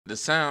The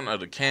sound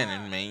of the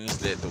cannon means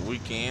that the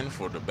weekend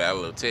for the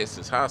Battle of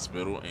Texas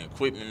Hospital in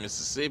Quitman,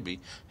 Mississippi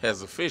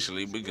has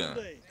officially begun.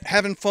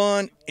 Having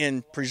fun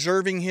in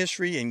preserving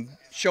history and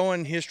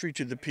showing history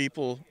to the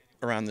people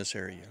around this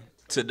area.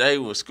 Today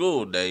was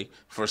school day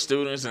for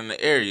students in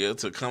the area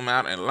to come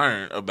out and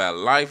learn about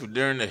life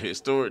during the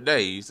historic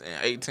days in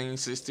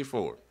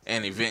 1864.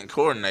 And event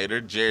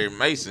coordinator Jerry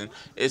Mason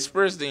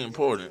expressed the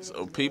importance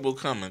of people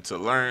coming to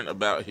learn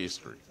about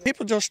history.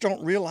 People just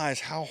don't realize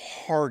how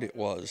hard it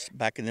was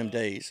back in them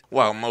days.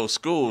 While most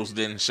schools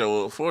didn't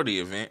show up for the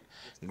event,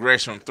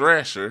 Gresham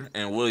Thrasher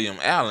and William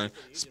Allen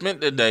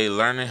spent the day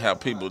learning how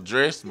people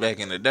dressed back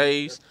in the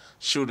days,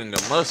 shooting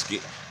a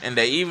musket, and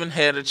they even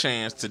had a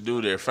chance to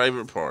do their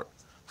favorite part,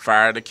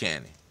 fire the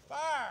cannon.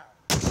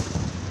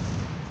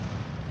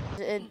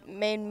 It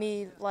made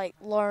me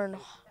learn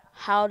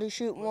how to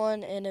shoot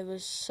one, and it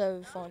was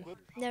so fun.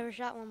 Never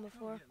shot one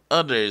before.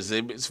 Other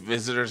exhibits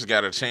visitors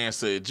got a chance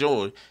to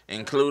enjoy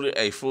included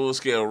a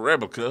full-scale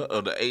replica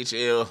of the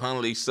H.L.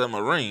 Hunley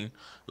submarine.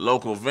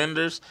 Local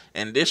vendors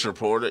and this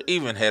reporter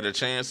even had a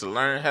chance to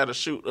learn how to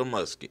shoot a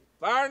musket.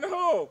 Fire in the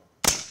hole!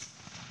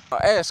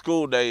 As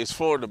school days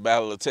for the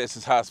Battle of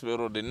Texas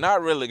Hospital did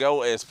not really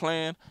go as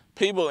planned,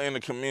 people in the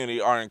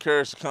community are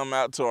encouraged to come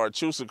out to our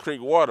Chusa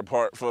Creek Water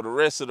Park for the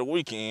rest of the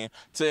weekend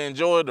to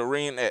enjoy the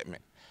reenactment.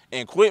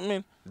 In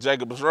Quitman,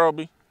 Jacob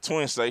Roby,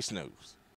 Twin States News.